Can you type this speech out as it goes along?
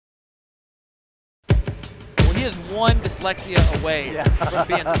He is one dyslexia away from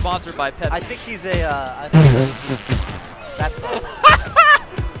being sponsored by Pepsi. I think he's a. That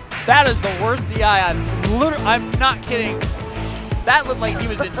sucks. That is the worst DI I'm not kidding. That looked like he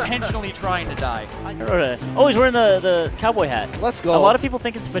was intentionally trying to die. Oh, he's wearing the cowboy hat. Let's go. A lot of people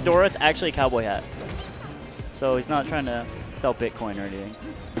think it's a fedora. It's actually a cowboy hat. So he's not trying to sell Bitcoin or anything.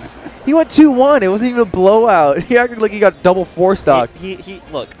 He went 2-1. It wasn't even a blowout. He acted like he got double 4 stock. He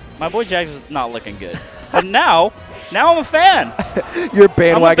look, my boy Jags was not looking good. But now I'm a fan. You're a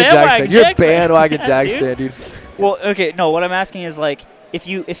bandwagon Jags fan. You're a bandwagon yeah, Jags fan, dude. Well, okay, no, what I'm asking is, like, if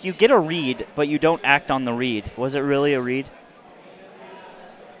you get a read, but you don't act on the read, was it really a read?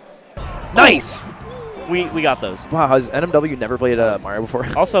 Nice! We got those. Wow, has NMW never played Mario before?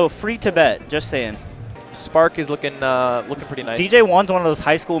 Also, free Tibet, just saying. Spark is looking pretty nice. DJ Juan's one of those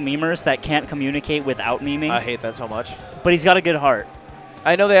high school memers that can't communicate without meming. I hate that so much. But he's got a good heart.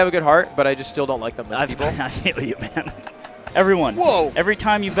 I know they have a good heart, but I just still don't like them as people. I feel you, man. Everyone. Whoa. Every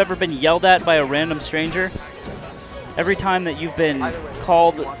time you've ever been yelled at by a random stranger, every time that you've been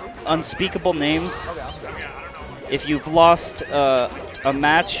called unspeakable names, if you've lost a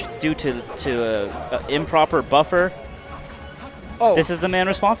match due to an improper buffer, this is the man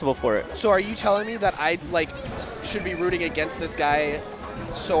responsible for it. So are you telling me that I should be rooting against this guy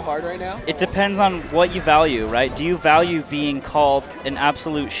so hard right now? It depends on what you value, right? Do you value being called an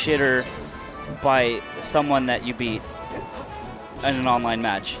absolute shitter by someone that you beat in an online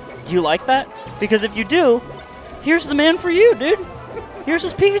match? Do you like that? Because if you do, here's the man for you, dude. Here's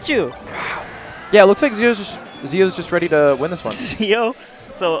his Pikachu. Yeah, it looks like Zio's just ready to win this one. Zio.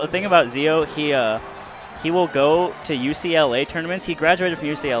 So the thing about Zio, he will go to UCLA tournaments. He graduated from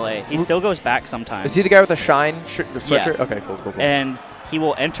UCLA. He still goes back sometimes. Is he the guy with the shine sweatshirt? Yes. Okay, cool. And he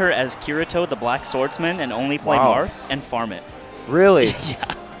will enter as Kirito, the Black Swordsman, and only play Marth and farm it. Really?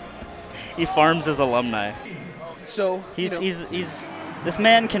 Yeah. He farms his alumni. So he's this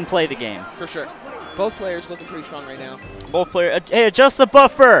man can play the game. For sure. Both players looking pretty strong right now. Both players. Hey, adjust the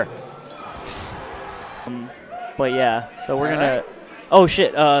buffer. But yeah, so we're gonna. Right. Oh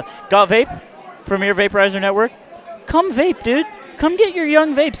shit! Got vape? Premier Vaporizer Network. Come vape, dude. Come get your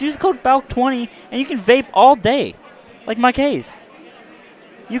young vapes. Use code BALC20 and you can vape all day, like my case.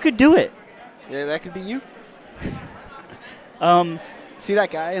 You could do it. Yeah, that could be you. See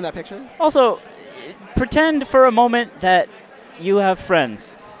that guy in that picture? Also, pretend for a moment that you have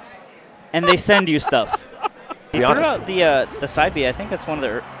friends, and they send you stuff. He threw out the side B. I think that's one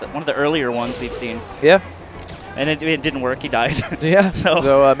of the earlier ones we've seen. Yeah. And it didn't work. He died. Yeah.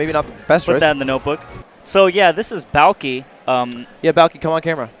 So maybe not the best choice. Put that in the notebook. So yeah, this is Balky. Yeah, Balky, come on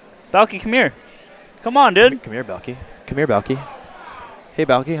camera. Balky, come here. Come on, dude. Come here, Balky. Come here, Balky. Hey,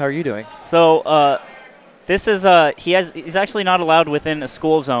 Balky, how are you doing? So this is he's actually not allowed within a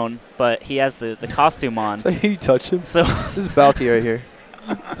school zone, but he has the costume on. So you touch him. So this is Balky right here.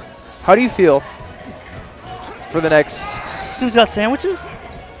 How do you feel for the next? Dude's got sandwiches.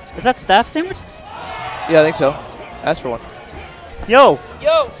 Is that staff sandwiches? Yeah, I think so. Ask for one. Yo,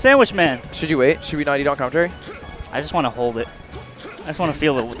 sandwich man. Should you wait? Should we not eat on commentary? I just want to hold it. I just want to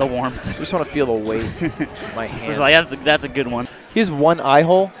feel the warmth. I just want to feel the weight. My hands. That's a good one. He has one eye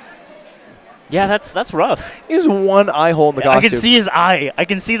hole. Yeah, that's rough. He has one eye hole in the costume. I can see his eye. I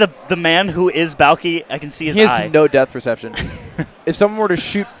can see the man who is Balky. I can see his eye. He has no depth perception. If someone were to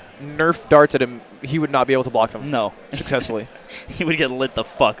shoot Nerf darts at him, he would not be able to block them. No. Successfully. He would get lit the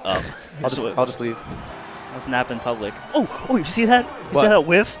fuck up. I'll just leave. I'll snap in public. Oh, you see that? You see that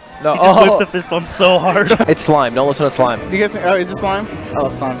whiff? No. He just whiffed the fist bump so hard. It's Slime. Don't listen to Slime. You guys think, is it Slime? I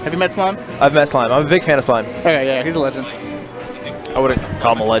love Slime. Have you met Slime? I've met Slime. I'm a big fan of Slime. Okay, yeah, he's a legend. I wouldn't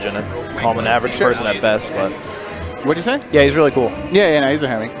call him a legend. I'd call him an average person at best. But what'd you say? Yeah, he's really cool. Yeah, no, he's a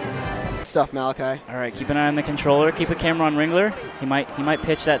hammy. Stuff, Malachi. All right, keep an eye on the controller. Keep a camera on Ringler. He might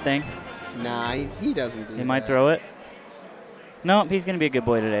pitch that thing. Nah, he doesn't do that. He might throw it. No, he's going to be a good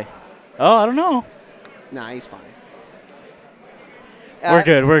boy today. Oh, I don't know. Nah, he's fine. We're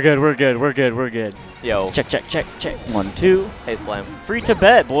good. Yo. Check. 1, 2. Hey, Slam. Free to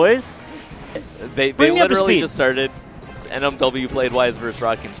bet, boys. They literally just started. It's NMW played Wise versus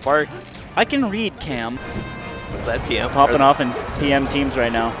Rock and Spark. I can read Cam. Is that PM? Popping off in PM teams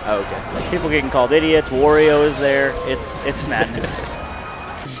right now. Oh, okay. People getting called idiots. Wario is there. It's madness.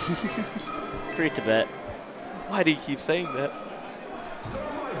 Free to bet. Why do you keep saying that?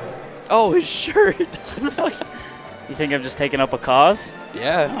 Oh, his shirt. You think I'm just taking up a cause?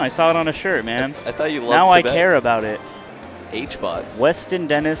 Yeah. No, I saw it on a shirt, man. I thought you loved Now I Tibet. care about it. H-Box. Weston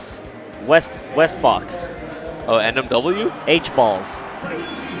Dennis, West Box. Oh, NMW? H-Balls.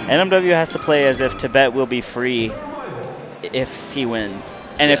 NMW has to play as if Tibet will be free if he wins.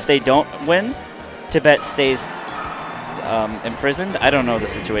 And if they don't win, Tibet stays imprisoned. I don't know the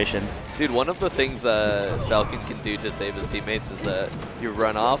situation. Dude, one of the things Falcon can do to save his teammates is you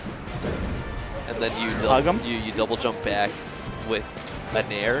run off, and then you double jump back with a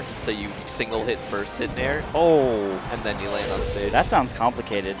nair, so you single hit first hit nair. Oh. And then you land on stage. That sounds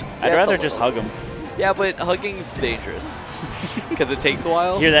complicated. Yeah, I'd rather just hug him. Yeah, but hugging's dangerous because it takes a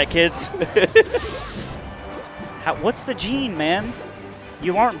while. Hear that, kids? What's the gene, man?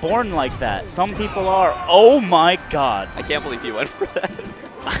 You aren't born like that. Some people are. Oh my God. I can't believe you went for that.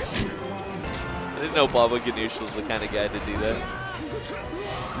 I didn't know Baba Ganoush was the kind of guy to do that.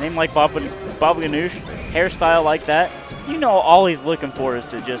 Name like Baba Ganoush, hairstyle like that. You know all he's looking for is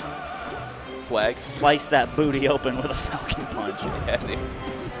to just swag, slice that booty open with a Falcon punch. Yeah, dude.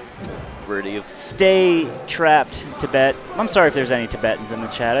 Birdies. Stay trapped, Tibet. I'm sorry if there's any Tibetans in the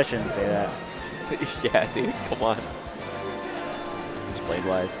chat. I shouldn't say that. Yeah, dude. Come on. Just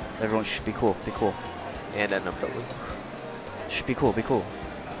blade-wise. Everyone should be cool. Be cool. And NMW. Should be cool. Be cool.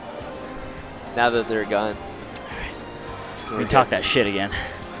 Now that they're gone. We can talk that shit again.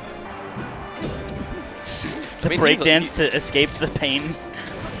 The breakdance to escape the pain.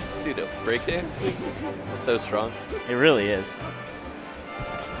 Dude, a breakdance? So strong. It really is.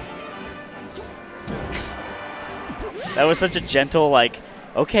 That was such a gentle, like,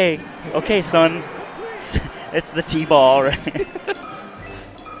 okay, son. It's the T-ball, right?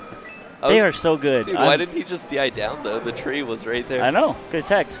 They are so good. Dude, why didn't he just DI down, though? The tree was right there. I know. Could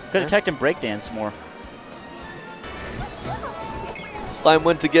have teched. Could have teched and breakdanced more. Slime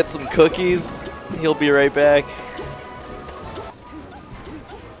went to get some cookies. He'll be right back.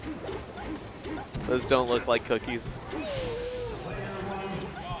 Those don't look like cookies.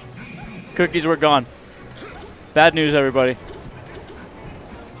 Cookies were gone. Bad news, everybody.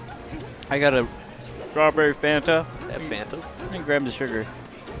 I got a strawberry Fanta. They have Fantas? And grab the sugar.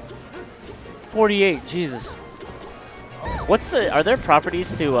 48, Jesus. Are there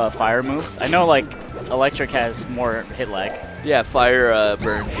properties to fire moves? I know, like, electric has more hit lag. Yeah, fire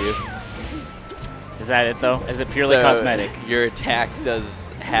burns you. Is that it, though? Is it purely cosmetic? Your attack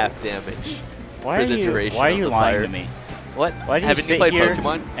does half damage for the duration of the fire. Why are you lying to me? What? Why do you Haven't you played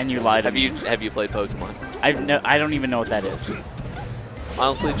Pokemon? And you lied to me? Have you played Pokemon? I don't even know what that is.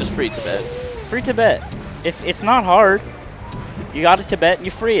 Honestly, just free Tibet. Free Tibet. If it's not hard, you got a Tibet and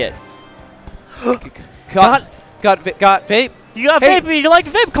you free it. got vape. You got vape. You like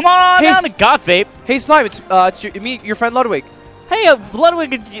vape? Come on down to Got Vape. Hey Slime, it's your friend Ludwig. Hey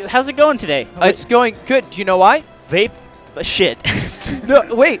Ludwig, how's it going today? It's going good. Do you know why? Vape, shit. No,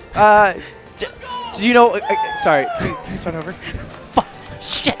 wait. Do you know? Sorry, can you start over? Fuck.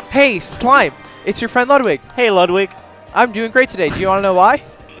 Shit. Hey Slime, it's your friend Ludwig. Hey Ludwig. I'm doing great today. Do you want to know why?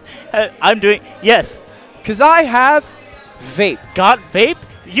 Yes. Cause I have vape. Got Vape?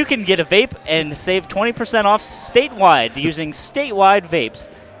 You can get a vape and save 20% off statewide using statewide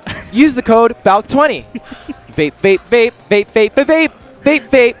vapes. Use the code BALC20. Vape, vape, vape, vape, vape, vape, vape,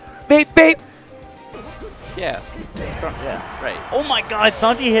 vape, vape, vape. Yeah. Yeah. Right. Oh my God,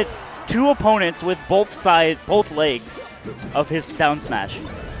 Santi hit 2 opponents with both legs of his down smash.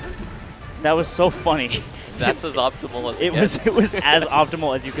 That was so funny. That's as optimal as it was. It was as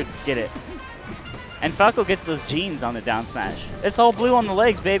optimal as you could get it. And Falco gets those jeans on the down smash. It's all blue on the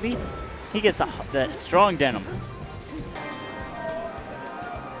legs, baby. He gets the strong denim.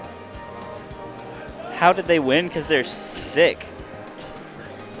 How did they win? Because they're sick.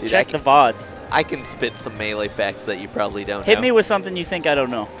 Dude, check the VODs. I can spit some melee facts that you probably don't know. Hit me with something you think I don't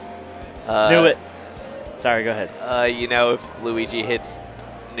know. Do it. Sorry, go ahead. You know, if Luigi hits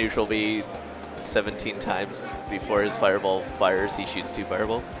neutral B 17 times before his fireball fires, he shoots 2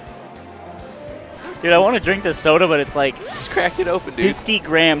 fireballs. Dude, I want to drink this soda, but it's like... Just crack it open, dude. 50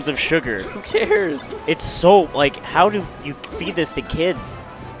 grams of sugar. Who cares? It's so, like, how do you feed this to kids?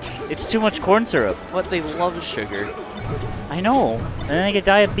 It's too much corn syrup. What? They love sugar. I know. And then they get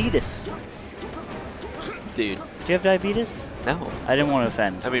diabetes. Dude. Do you have diabetes? No. I didn't want to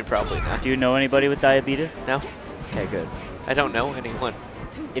offend. I mean, probably not. Do you know anybody with diabetes? No. Okay, good. I don't know anyone.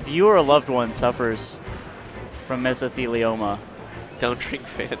 If you or a loved one suffers from mesothelioma, don't drink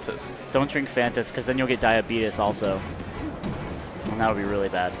Fantas. Don't drink Fantas, because then you'll get diabetes also. And that would be really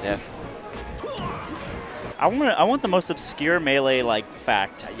bad. Yeah. I want the most obscure melee like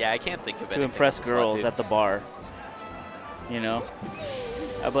fact. Yeah, I can't think of it. To impress girls at the bar. You know?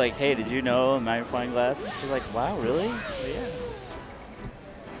 I'd be like, hey, did you know magnifying glass? She's like, wow, really? Yeah.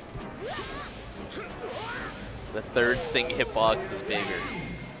 The third sing hitbox is bigger.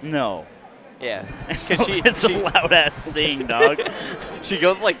 No. Yeah. It's a loud ass sing, dog. She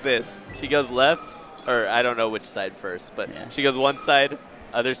goes like this. She goes left, or I don't know which side first, but she goes one side,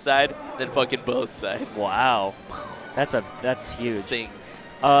 other side, then fucking both sides. Wow. That's huge. Sings.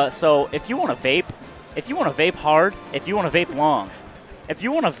 So if you want to vape hard, if you want to vape long, if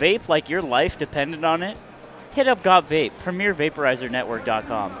you want to vape like your life depended on it, hit up Got Vape,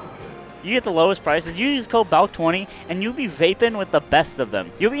 premiervaporizernetwork.com. You get the lowest prices. You use code BALC20, and you'll be vaping with the best of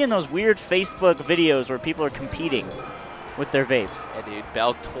them. You'll be in those weird Facebook videos where people are competing with their vapes. Yeah, dude.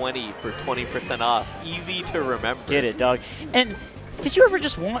 BALC20 for 20% off. Easy to remember. Get it, dog. And did you ever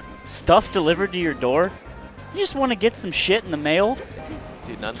just want stuff delivered to your door? You just want to get some shit in the mail?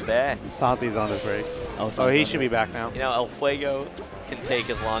 Dude, none's bad. Santi's on his break. Oh, He should be back now. You know, El Fuego can take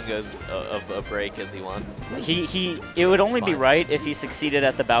as long as a break as he wants. It would only be right if he succeeded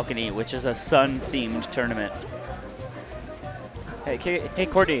at the balcony, which is a sun-themed tournament. Hey,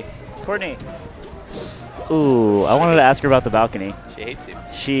 Courtney. Ooh, I wanted to ask her about the balcony. She hates you.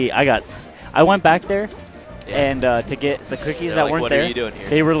 I went back there, and to get some cookies that weren't what there. What are you doing here?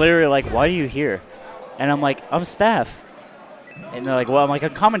 They were literally like, "Why are you here?" And I'm like, "I'm staff." And they're like, "Well, I'm like a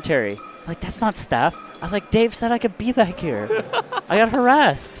commentary." I'm like, "That's not staff." I was like, "Dave said I could be back here." I got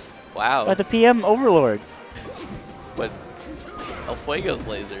harassed. Wow. By the PM overlords. But El Fuego's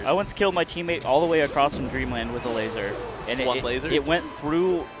lasers. I once killed my teammate all the way across from Dreamland with a laser. And one laser? It went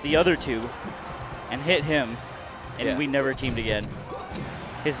through the other two and hit him, and we never teamed again.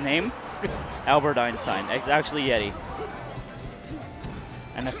 His name? Albert Einstein. It's actually Yeti.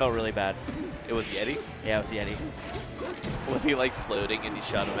 And I felt really bad. It was Yeti? Yeah, it was Yeti. Was he like floating and you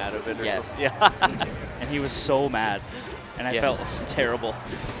shot him out of it or yes. something? Yeah. And he was so mad. And I felt terrible.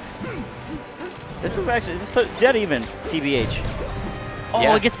 This is actually dead even, TBH.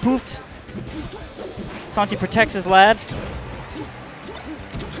 Oh, it gets poofed. Santi protects his lad.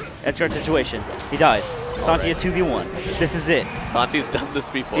 Edge guard situation. He dies. Santi is 2v1. This is it. Santi's done this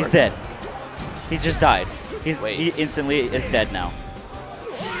before. He's dead. He just died. He instantly is dead now.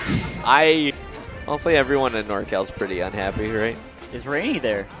 Honestly, everyone in NorCal's pretty unhappy, right? It's rainy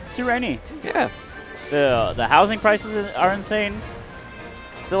there. It's too rainy. Yeah. The housing prices are insane.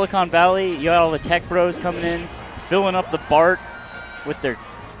 Silicon Valley, you got all the tech bros coming in, filling up the BART with their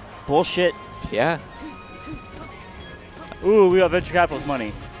bullshit. Yeah. Ooh, we got venture capitalist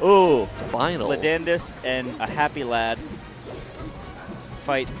money. Ooh. Finals. Ladandis and a happy lad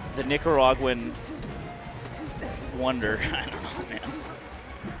fight the Nicaraguan wonder. I don't know, man.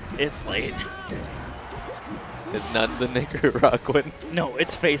 It's late. Is none the Nicaraguan? No,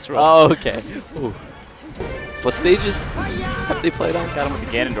 it's face roll. Oh, okay. Ooh. What stages have they played on? Got him with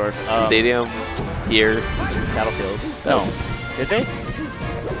the Ganondorf. Stadium, here. Battlefield. No. Did they?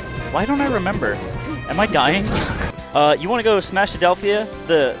 Why don't I remember? Am I dying? You want to go to Smashadelphia,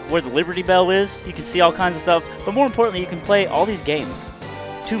 where the Liberty Bell is? You can see all kinds of stuff. But more importantly, you can play all these games.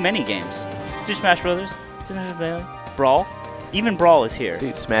 Too many games. 2 Smash Brothers. Brawl. Even Brawl is here.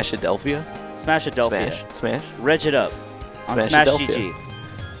 Dude, Smashadelphia? Smashadelphia. Smash? Reg it up on Smash GG.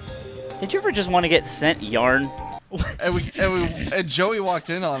 Did you ever just want to get sent yarn? and Joey walked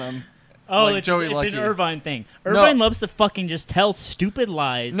in on him. Oh, like it's Lucky. an Irvine thing. Irvine loves to fucking just tell stupid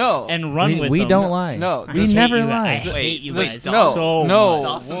lies and run with them. We don't lie. No. We never lie. I hate you guys no, so no, much.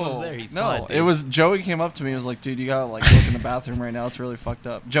 Dawson was there. He saw No, it. it was Joey came up to me and was like, dude, you gotta like look in the bathroom right now. It's really fucked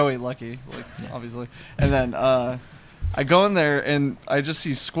up. Joey Lucky, like obviously. And then I go in there and I just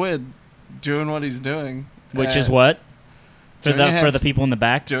see Squid doing what he's doing. Which is what? For Doing the people in the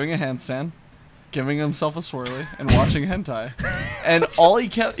back? Doing a handstand, giving himself a swirly, and watching hentai. And all he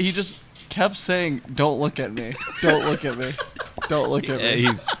just kept saying, "Don't look at me. Don't look at me. Don't look at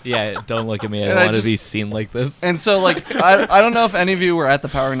me." Don't look at me. I And don't I want to just- be seen like this. And so, like, I don't know if any of you were at the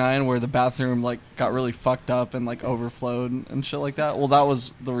Power 9 where the bathroom, like, got really fucked up and, like, overflowed and shit like that. Well, that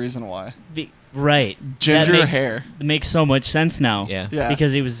was the reason why. Right. Ginger That makes, hair. Makes so much sense now. Yeah. Yeah.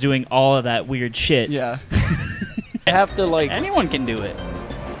 Because he was doing all of that weird shit. Yeah. I have to, like, Anyone can do it.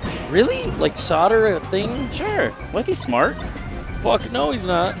 really? Like, solder a thing? Sure. Lucky's smart. Fuck, no, he's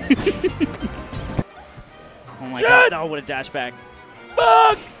not. Oh my god. Oh, what a dash back.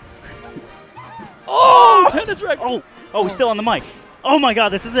 Fuck! Oh, tennis racket! Oh, he's still on the mic. Oh my god,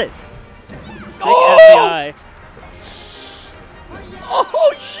 this is it. Sick Oh! FBI.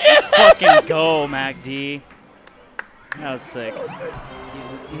 Oh, shit! Fucking go, MacD. That was sick.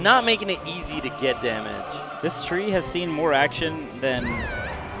 He's not making it easy to get damage. This tree has seen more action than...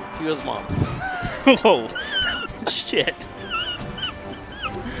 Hugo's mom. Whoa. Shit.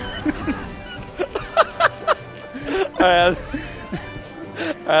 Alright,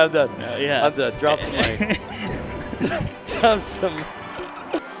 I'm done. Yeah. I'm done. Drop some mic. Drop some.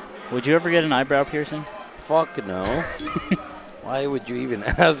 Would you ever get an eyebrow piercing? Fuck no. Why would you even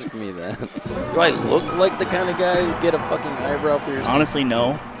ask me that? Do I look like the kind of guy who'd get a fucking eyebrow piercing? Honestly,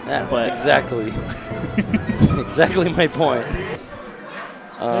 no. Yeah, but exactly. Exactly my point.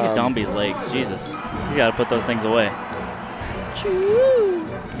 Look at Dombey's legs. Jesus. You gotta put those things away.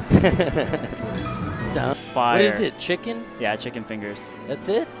 Fire. What is it, chicken? Yeah, chicken fingers. That's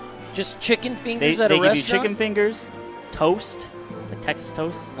it? Just chicken fingers at a restaurant? They give you chicken fingers, toast, like Texas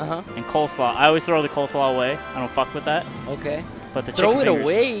toast, and coleslaw. I always throw the coleslaw away. I don't fuck with that. Okay. But the throw chicken it fingers,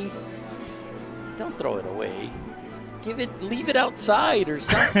 away? Don't throw it away. Leave it outside or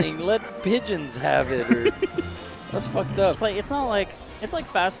something. Let pigeons have it. Or that's fucked up. It's like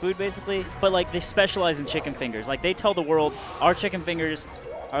fast food basically, but like they specialize in chicken fingers. Like they tell the world our chicken fingers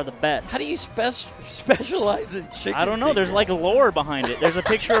are the best. How do you specialize in chicken? I don't know. Fingers? There's like a lore behind it. There's a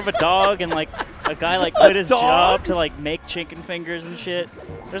picture of a dog and like a guy like quit his job to like make chicken fingers and shit.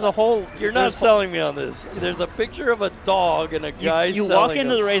 There's a whole. You're not selling me on this. There's a picture of a dog and a guy. You walk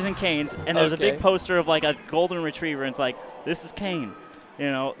into the Raising Cane's and there's a big poster of like a golden retriever and it's like, this is Kane. You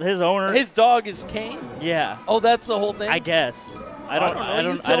know, his owner. His dog is Kane. Yeah. Oh, that's the whole thing. I guess.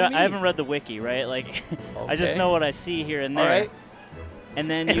 I haven't read the wiki, right? Like, I just know what I see here and there. All right. And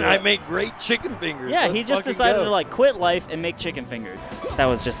then I make great chicken fingers. Yeah, he just decided to like quit life and make chicken fingers. That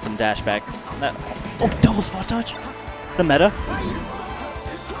was just some dashback. Double spot touch. The meta.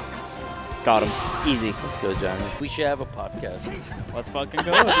 Got him. Easy. Let's go, Johnny. We should have a podcast. Let's fucking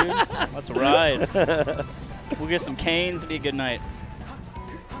go, dude. Let's ride. We'll get some canes. Be a good night.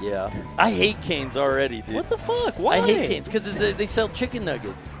 Yeah. I hate Cane's already, dude. What the fuck? Why? I hate Cane's because they sell chicken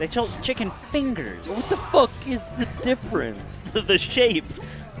nuggets. They sell chicken fingers. What the fuck is the difference? The shape.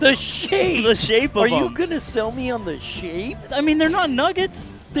 The shape? The shape of them. Are you going to sell me on the shape? I mean, they're not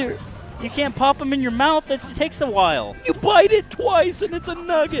nuggets. You can't pop them in your mouth. It takes a while. You bite it twice and it's a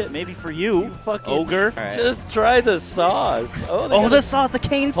nugget. Maybe for you fucking ogre. Right. Just try the sauce. Oh, the sauce, the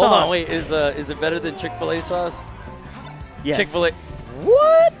cane sauce. Hold on, wait. Is it better than Chick-fil-A sauce? Yes. Chick-fil-A.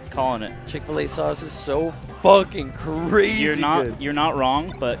 What? Calling it. Chick-fil-A sauce is so fucking crazy. You're not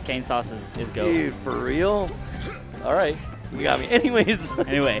wrong, but cane sauce is go. Dude, for real? All right. You got me. Anyways.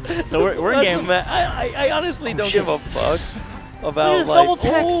 Anyway, so we're in game. I honestly don't give a fuck about his double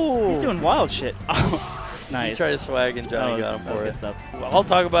text. He's doing wild shit. Nice. You try to swag and Johnny got him for it. Stuff. Well, I'll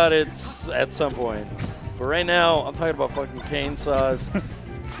talk about it at some point. But right now, I'm talking about fucking cane sauce.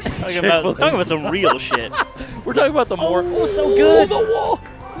 talking about some real shit. We're talking about the more. Oh, so good. The wall.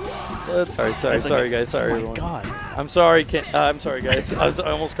 Sorry, guys. Sorry, everyone. Oh my God. I'm sorry, I'm sorry, guys. I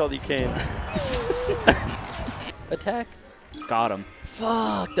almost called you Kane. Attack. Got him.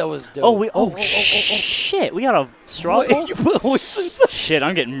 Fuck, that was dope. Shit. We got a straw ball? You put poison sauce. Shit,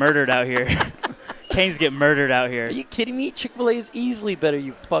 I'm getting murdered out here. Canes get murdered out here. Are you kidding me? Chick-fil-A is easily better,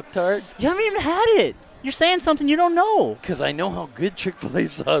 you fucktard. You haven't even had it. You're saying something you don't know. Because I know how good Chick-fil-A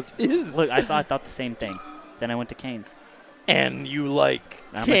sauce is. Look, I thought the same thing. Then I went to Cane's. And you like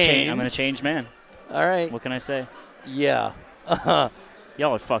Cane's. I'm a changed man. All right. What can I say? Yeah.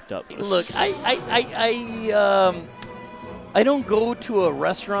 Y'all are fucked up. Look, I don't go to a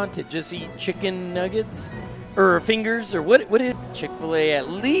restaurant to just eat chicken nuggets or fingers or what is Chick-fil-A at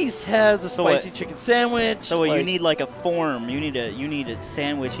least has a spicy chicken sandwich. So you need like a form. You need a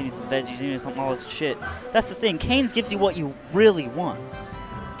sandwich. You need some veggies. You need all this shit. That's the thing. Cane's gives you what you really want.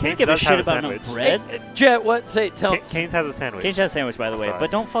 Can't give a shit about no bread. Hey, Jet, what? Tell Cane's has a sandwich. Cane's has a sandwich, by the way.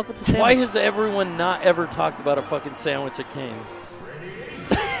 But don't fuck with the sandwich. Why has everyone not ever talked about a fucking sandwich at Cane's?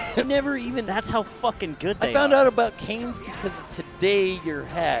 Never even. That's how fucking good they are. I found out about Cane's because of Today Your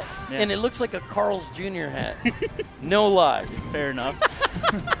hat. Yeah. And it looks like a Carl's Jr. hat. No lie. Fair enough.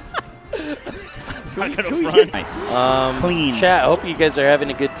 Not gonna front. Nice. Clean. Chat, I hope you guys are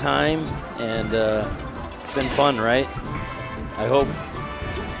having a good time. And it's been fun, right? I hope.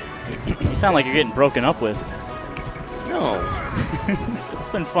 You sound like you're getting broken up with. No. It's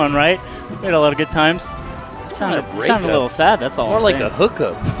been fun, right? We had a lot of good times. You sound a little sad, that's all. More I'm like saying. a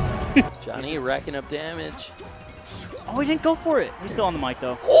hookup. Johnny racking up damage. Oh, he didn't go for it. He's still on the mic,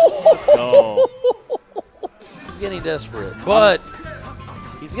 though. Let's go. He's getting desperate. But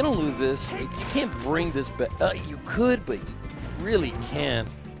he's going to lose this. You can't bring this back. You could, but you really can't.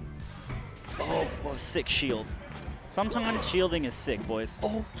 Oh, sick shield. Sometimes shielding is sick, boys.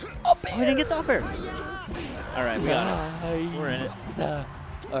 Oh, up air. Oh, he didn't get the up air. All right, we got it. We're in it.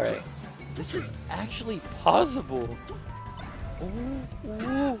 All right. This is actually possible.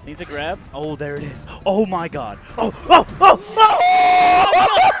 This needs a grab. Oh, there it is. Oh, my God. Oh,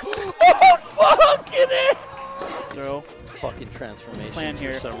 fucking it. Throw. Fucking transformations plan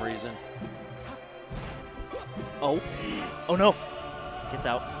here. for some reason. Oh. Oh, no. Gets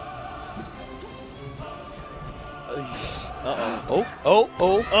out. Oh.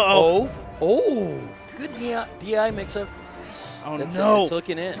 Good DI mix-up. Oh, That's no. It's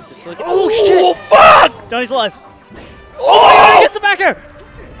looking in. It's looking Oh, shit. Oh, fuck! Johnny's alive. Oh, my God, he gets the back air.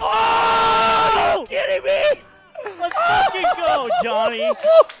 Oh! Are you kidding me? Let's fucking go, Johnny.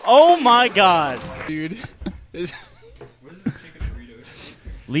 Oh, my God. Dude.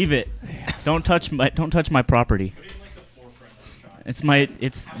 Leave it. Don't touch my property.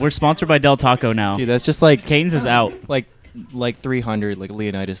 We're sponsored by Del Taco now. Dude, that's just like Canes is out. Like 300, like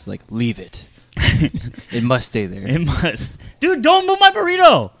Leonidas, like leave it. It must stay there. It must. Dude, don't move my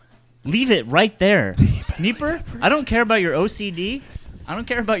burrito. Leave it right there. Neeper, I don't care about your OCD. I don't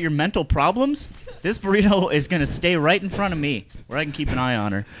care about your mental problems. This burrito is going to stay right in front of me where I can keep an eye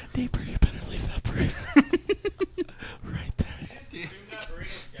on her. Neeper, you better leave that burrito. Right there.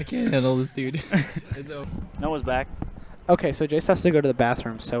 I can't handle this, dude. Noah's back. Okay, so Jace has to go to the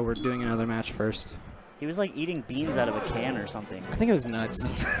bathroom, so we're doing another match first. He was like eating beans out of a can or something. I think it was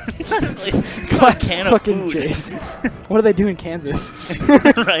nuts. A can of fucking food. Jace. What do they do in Kansas?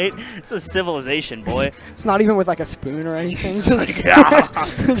 Right? It's a civilization, boy. It's not even with like a spoon or anything. It's Just, like, ah.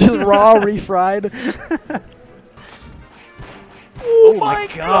 just raw, refried. Oh my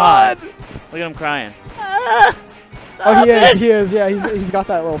God! Look at him crying. Oh, he is. Yeah, he's got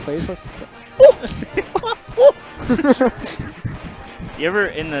that little face. Like, You ever,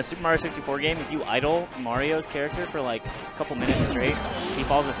 in the Super Mario 64 game, if you idle Mario's character for like a couple minutes straight, he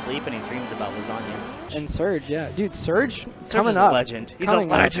falls asleep and he dreams about lasagna. and Surge, yeah. Dude, Surge Surge coming is up. a legend. He's a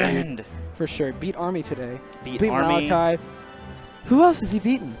Coming up. legend. For sure. Beat Army today. Beat Army. Malachi. Who else has he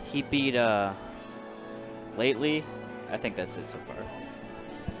beaten? He beat, lately, I think that's it so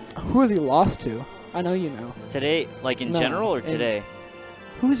far. Who has he lost to? I know you know. Today, like in No, general or in- today?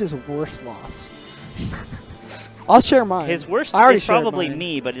 Who's his worst loss? I'll share mine. His worst I already is shared probably mine.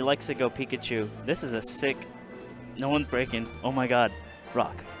 me, but he likes to go Pikachu. This is a sick... No one's breaking. Oh my God.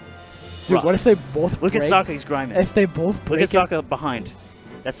 Rock. Dude, Rock. what if they both Look break? at Sokka, he's grinding. If they both break Look at it- Sokka behind.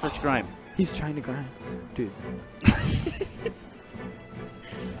 That's such grime. He's trying to grind. Dude.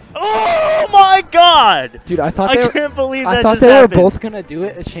 Oh my God! Dude, I thought I they were, can't believe I that thought just they happened. were both gonna do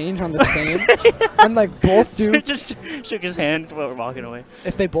it, a change on the same, and like both do. Just shook his hand while we're walking away.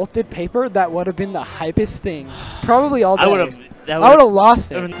 If they both did paper, that would have been the hypest thing, probably all day. I would have. I would have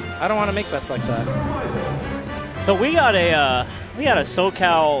lost it. I don't want to make bets like that. So we got a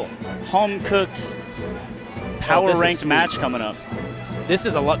SoCal home cooked power this is ranked sweet. match coming up. This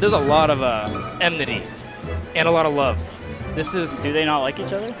is a lot. There's a lot of enmity and a lot of love. This is. Do they not like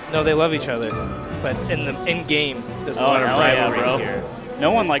each other? No, they love each other. But in game, there's a Oh, lot of hell yeah, rivalries bro. here.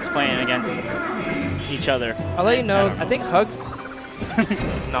 No one likes playing against each other. I'll let you know. I think Hugs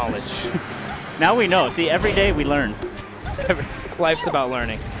knowledge. Now we know. See, every day we learn. Life's about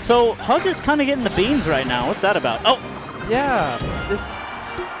learning. So Hug is kind of getting the beans right now. What's that about? Oh, Yeah, this.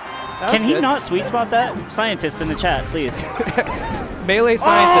 can he not sweet spot that? Scientists in the chat, please. Melee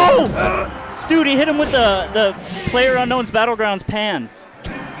scientist. Oh! Dude, he hit him with the Player Unknown's Battlegrounds pan.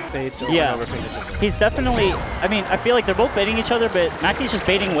 Face Yeah. over fingertip. He's definitely. I mean, I feel like they're both baiting each other, but Mackey's just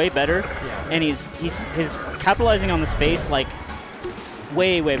baiting way better, and he's capitalizing on the space like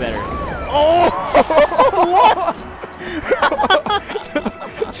way better. Oh! What?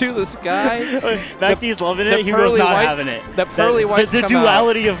 To the sky. Mackey's loving it. He was not having it. The pearly whites The come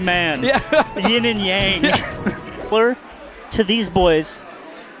duality out. of man. Yeah. Yin and yang. To these boys,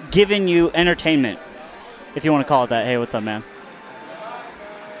 giving you entertainment, if you want to call it that. Hey, what's up, man?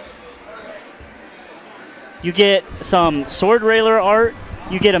 You get some Sword Railer art.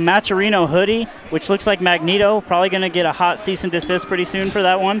 You get a Matcherino hoodie, which looks like Magneto. Probably going to get a hot cease and desist pretty soon for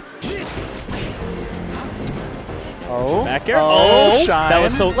that one. Oh. Back here. Oh, Oh, shine. that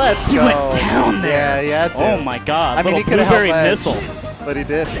was so. Let's he go. went down there. Yeah, to. Oh my God. I mean, he Little could have blueberry helped missile. but he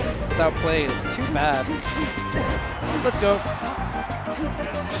did. It's outplayed. It's too bad. Let's go.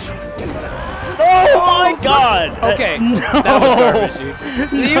 Oh my God! Okay. No. That was garbage,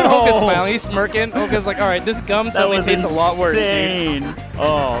 dude. Even No. Hoka's smiling. He's smirking. Hoka's like, all right, this gum That suddenly was tastes a lot worse, dude. insane.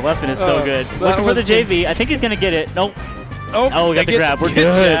 Oh, Leffen is so Oh, good. that Looking for the was JV. I think he's going to get it. Nope. Oh, we got the get grab. We're good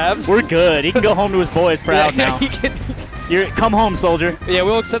good. jabs. We're good. He can go home to his boys proud Yeah, now. he can- Come home, soldier. Yeah,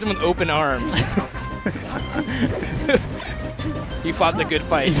 we'll accept him with open arms. He fought the good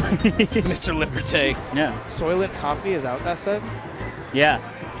fight, Mr. Liberté. Yeah. Soylent Coffee is out that set? Yeah.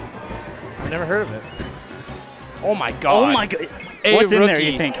 I've never heard of it. Oh my God. Oh my God. A What's in there,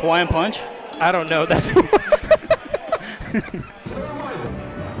 rookie. you think? Hawaiian Punch? I don't know. That's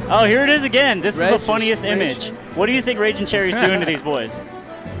Oh, here it is again. This Reg is the funniest is- image. What do you think Raging Cherry's doing to these boys?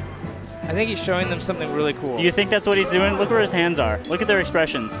 I think he's showing them something really cool. Do you think that's what he's doing? Look where his hands are. Look at their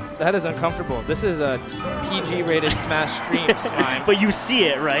expressions. That is uncomfortable. This is a PG-rated Smash Stream slime. But you see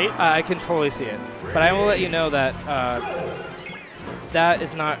it, right? I can totally see it. But I will let you know that that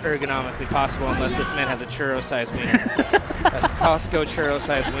is not ergonomically possible unless this man has a churro-sized wiener. A Costco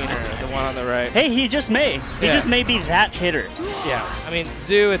churro-sized wiener, the one on the right. Hey, he just may. He just may be that hitter. Yeah. I mean,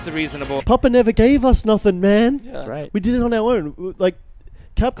 Zoo, it's a reasonable. Papa never gave us nothing, man. That's right. We did it on our own. Like,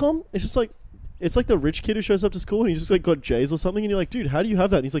 Capcom, it's just like, it's like the rich kid who shows up to school and he's just like got J's or something, and you're like, dude, how do you have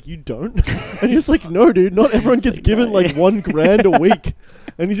that? And he's like, you don't? And he's like, no, dude, not everyone gets given like $1 grand a week.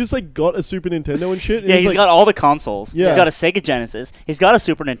 And he's just like got a Super Nintendo and shit. And Yeah, he's like, got all the consoles. Yeah. He's got a Sega Genesis. He's got a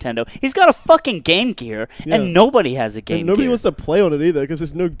Super Nintendo. He's got a fucking Game Gear, and nobody has a Game and nobody Gear. wants to play on it either because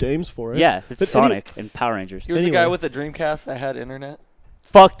there's no games for it. Yeah, it's But Sonic and Power Rangers. He was the guy with the Dreamcast that had internet.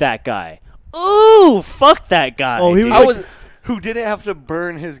 Fuck that guy. Ooh, fuck that guy. Oh, he was I like, was who didn't have to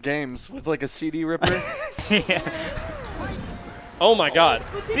burn his games with like a CD ripper. Oh my God!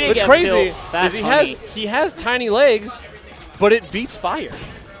 Big What's F crazy tilt, fast is he has tiny legs, but it beats fire.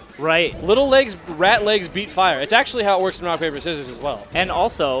 Right. Little legs, rat legs beat fire. It's actually how it works in rock paper scissors as well. And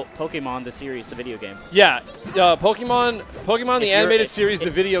also Pokemon the series, the video game. Yeah, Pokemon the animated series,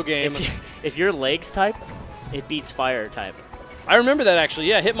 the video game. If your legs type, it beats fire type. I remember that actually.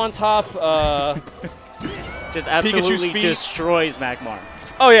 Yeah, Hitmontop. Just absolutely Pikachu's feet. destroys Magmar.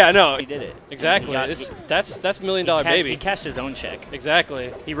 Oh yeah, no. He did it. Exactly. That's $1 million baby. He cashed his own check.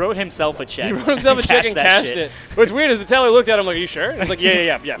 Exactly. He wrote himself a check. He wrote himself a check and cashed it. What's weird is the teller looked at him like, "Are you sure?" And I was like,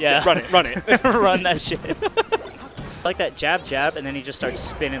 "Yeah. Run it. Run that shit." Like that jab, and then he just starts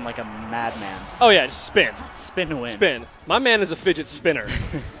spinning like a madman. Oh yeah, just spin. Spin to win. Spin. My man is a fidget spinner.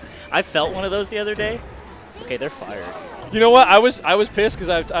 I felt one of those the other day. Okay, they're fired. You know what? I was pissed because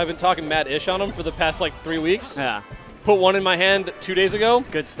I've been talking mad ish on them for the past like 3 weeks. Yeah. Put one in my hand 2 days ago.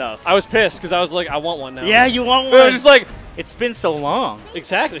 Good stuff. I was pissed because I was like, I want one now. Yeah, you want one. I was just like, it's been so long.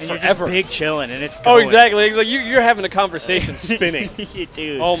 Exactly. And Forever. you're just big chilling, and it's Oh, going. exactly. It's like you're having a conversation spinning.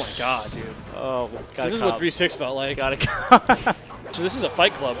 Dude. Oh my God, dude. Oh, this is what 3-6 felt like. So this is a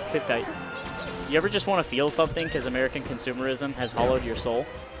fight club. Pit fight. You ever just want to feel something because American consumerism has hollowed your soul?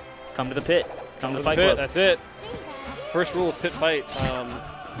 Come to the pit. Come to the fight pit. club. That's it. First rule of pit fight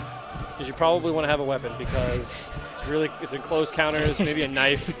is you probably want to have a weapon because it's enclosed counters, maybe a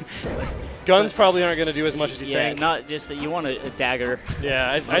knife. Guns probably aren't going to do as much as you think. Yeah, not just that. You want a dagger.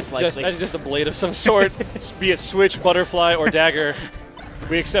 Yeah, Most likely. that's just a blade of some sort, be it switch, butterfly, or dagger.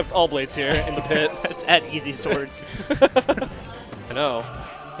 We accept all blades here in the pit. It's at Easy Swords. I know.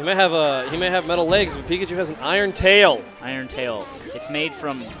 He may have metal legs, but Pikachu has an iron tail. Iron tail. It's made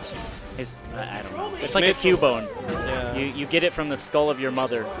from his. I don't know. It's like a Cubone. Yeah. You get it from the skull of your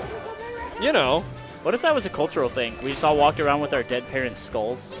mother. You know. What if that was a cultural thing? We just all walked around with our dead parents'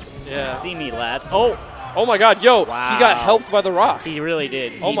 skulls. Yeah. See me, lad. Oh my God, yo! Wow. He got helped by the Rock. He really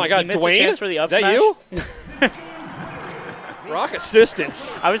did. Oh my God, he missed Dwayne? a chance for the up Is that smash. you? Rock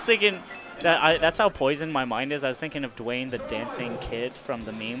assistance. I was thinking that's how poisoned my mind is. I was thinking of Dwayne, the dancing kid from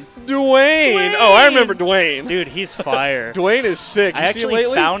the meme. Dwayne! Oh, I remember Dwayne. Dude, he's fire. Dwayne is sick. I actually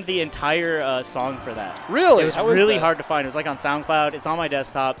found the entire song for that. Really? It was really hard to find. It was like on SoundCloud. It's on my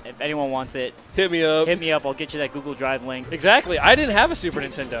desktop. If anyone wants it, hit me up. Hit me up. I'll get you that Google Drive link. Exactly. I didn't have a Super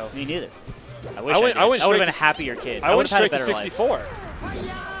Nintendo. Me neither. I wish I would have been a happier kid. I went would've had a straight to better 64.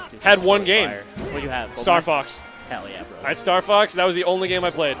 Dude, Had one game. fire. What do you have? Star Goldeneye? Fox. Hell yeah, bro. I had Star Fox. That was the only game I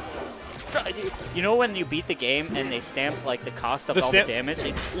played. You know when you beat the game and they stamp like the cost of The all stamp- the damage?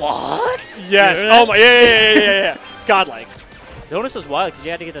 What? Yes. Oh my. Yeah. Godlike. Bonus was wild because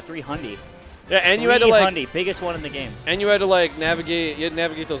you had to get the 300. Yeah, and you had to like 300, biggest one in the game. And you had to like navigate. You had to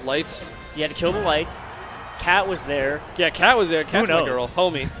navigate those lights. You had to kill the lights. Cat was there. Yeah, Cat was there. Cat's my knows? girl,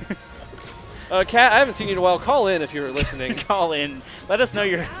 homie. Cat, I haven't seen you in a while. Call in if you're listening. Call in. Let us know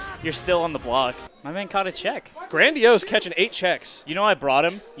you're still on the block. My man caught a check. Grandiose catching 8 checks. You know I brought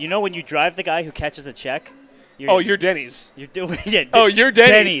him. You know when you drive the guy who catches a check? You're Denny's. You're doing it. Oh, you're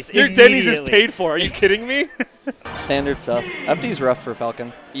Denny's. Your Denny's is paid for. Are you kidding me? Standard stuff. FD's rough for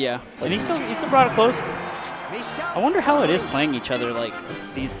Falcon. Yeah. And he still brought it close. I wonder how it is playing each other like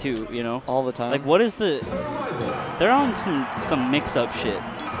these two, you know? All the time. Like what is the they're on some mix-up shit.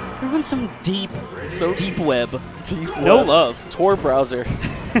 They're on some deep web. No love. Tor browser.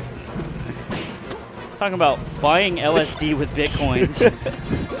 Talking about buying LSD with bitcoins.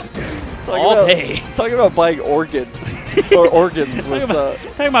 Talking about buying organs with.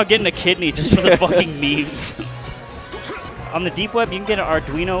 Talking about getting a kidney just for the fucking memes. On the deep web, you can get an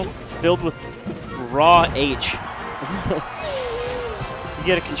Arduino filled with raw H. You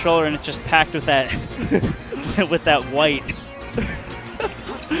get a controller and it's just packed with that with that white.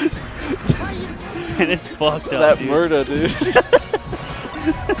 and it's fucked up, That dude. murder, dude.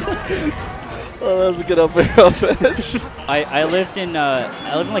 Oh, that was a good up air off edge. I lived in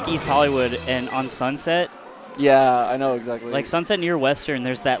like East Hollywood, and on Sunset. Yeah, I know exactly. Like Sunset near Western,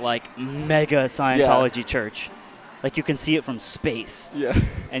 there's that like mega Scientology church. Like you can see it from space. Yeah.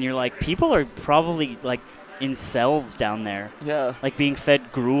 And you're like, people are probably like in cells down there. Yeah. Like being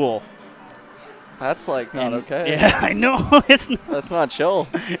fed gruel. That's like not okay. Yeah, I know. It's not. That's not chill.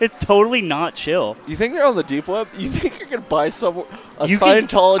 It's totally not chill. You think they're on the deep web? You think you're gonna buy a You can-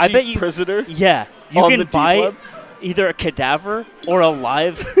 Scientology I bet you- prisoner? Yeah, you on can the deep buy web? either a cadaver or a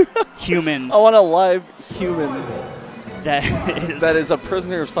live human I want a live human that is a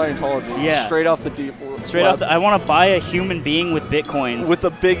prisoner of Scientology. Yeah. Straight off the deep straight web. off. I want to buy a human being with bitcoins With a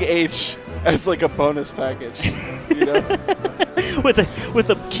big H as like a bonus package. You know? with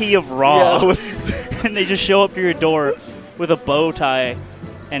a key of raw, Yeah, and they just show up to your door with a bow tie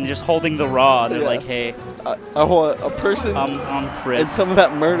and just holding the raw. They're Yeah. like, "Hey, I want a person I'm Chris." and some of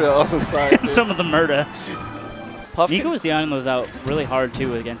that murder on the side. dude. Some of the murder. Puffkin- Nico was dealing those out really hard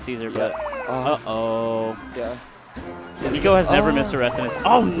too against Caesar, but uh-oh. Yeah. Nico has never missed a rest in his.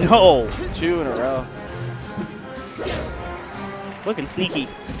 Oh no! 2 in a row. Looking sneaky. He's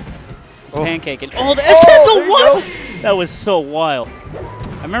Oh. pancaking. Oh, the there S-cancel, you what? That was so wild.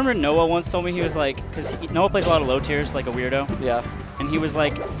 I remember Noah once told me he was like, because Noah plays a lot of low tiers like a weirdo. Yeah. And he was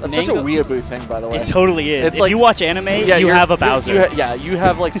like, That's such a weeaboo thing, by the way. It totally is. It's If like, you watch anime, you you're- have a you're- Bowser. you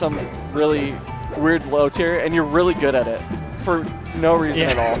have like some really weird low tier, and you're really good at it for no reason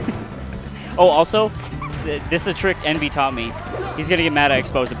at all. Oh, also, this is a trick Envy taught me. He's going to get mad I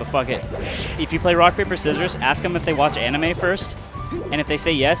exposed it, but fuck it. If you play rock, paper, scissors, ask them if they watch anime first. And if they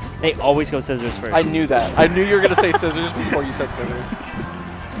say yes, they always go scissors first. I knew that. I knew you were going to say scissors before you said scissors.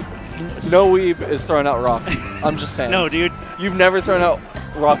 No weeb is throwing out rock. I'm just saying. No, dude. You've never thrown out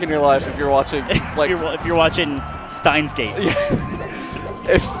rock in your life if you're watching like if you're watching Steins Gate.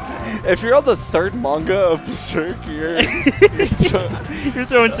 If you're on the third manga of Berserk, you're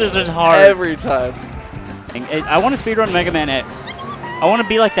throwing scissors hard every time. I want to speedrun Mega Man X. I want to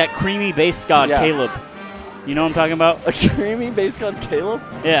be like that creamy bass god Yeah. Caleb. You know what I'm talking about? A creamy bass god Caleb?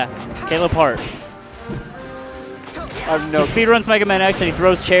 Yeah, Caleb Hart. I've no. He speedruns Mega Man X and he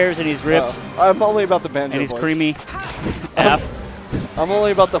throws chairs and he's ripped. I'm only about the banjo. And he's boys. creamy. F. I'm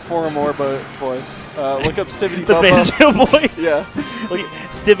only about the four or more boys. Look up Stivity The Bubba. Banjo Boys. Yeah. Look,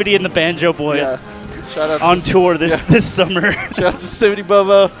 Stivity and the Banjo Boys. Yeah. Shout out on to, tour this summer. Shout out to Stivity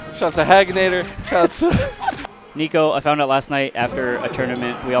Bubba. Shout out to Haginator. Shout out to Nico, I found out last night after a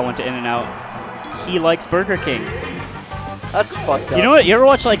tournament, we all went to In-N-Out. He likes Burger King. That's fucked up. You know what? You ever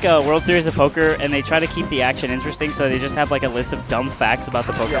watch like a World Series of Poker and they try to keep the action interesting, so they just have like a list of dumb facts about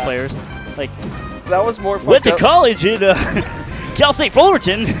the poker players? Like, that was more went fucked to up. college in Cal State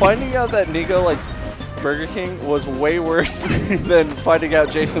Fullerton. Finding out that Nico likes Burger King was way worse than finding out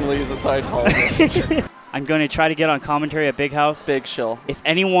Jason Lee is a Scientologist. I'm going to try to get on commentary at Big House. Big shill. If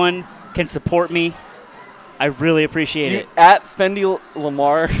anyone can support me, I really appreciate it. At Fendi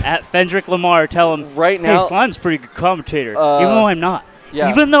Lamar. At Fendrick Lamar, tell him right now. Hey, Slime's a pretty good commentator. Even though I'm not.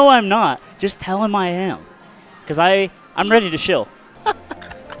 Yeah. Even though I'm not, just tell him I am. Because I'm ready to shill.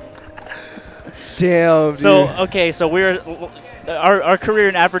 Damn, dude. So, okay, so our career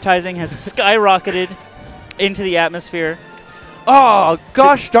in advertising has skyrocketed into the atmosphere. Oh,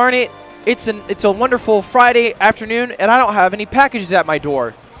 gosh darn it. It's a wonderful Friday afternoon, and I don't have any packages at my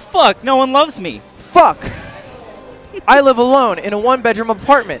door. Fuck, no one loves me. Fuck. I live alone in a one-bedroom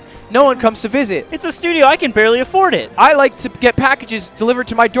apartment. No one comes to visit. It's a studio. I can barely afford it. I like to get packages delivered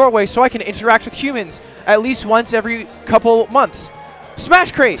to my doorway so I can interact with humans at least once every couple months.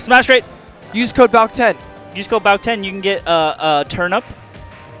 Smash Crate. Smash Crate. Use code BALC10. Use code BALC10. You can get a turnip,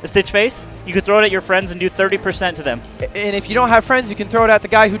 a stitch face. You can throw it at your friends and do 30% to them. And if you don't have friends, you can throw it at the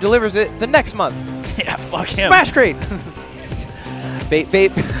guy who delivers it the next month. Yeah, fuck him. Smash Crate. Vape,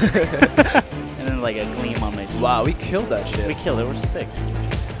 vape. And then like a gleam on my teeth. Wow, we killed that shit. We killed it. We're sick.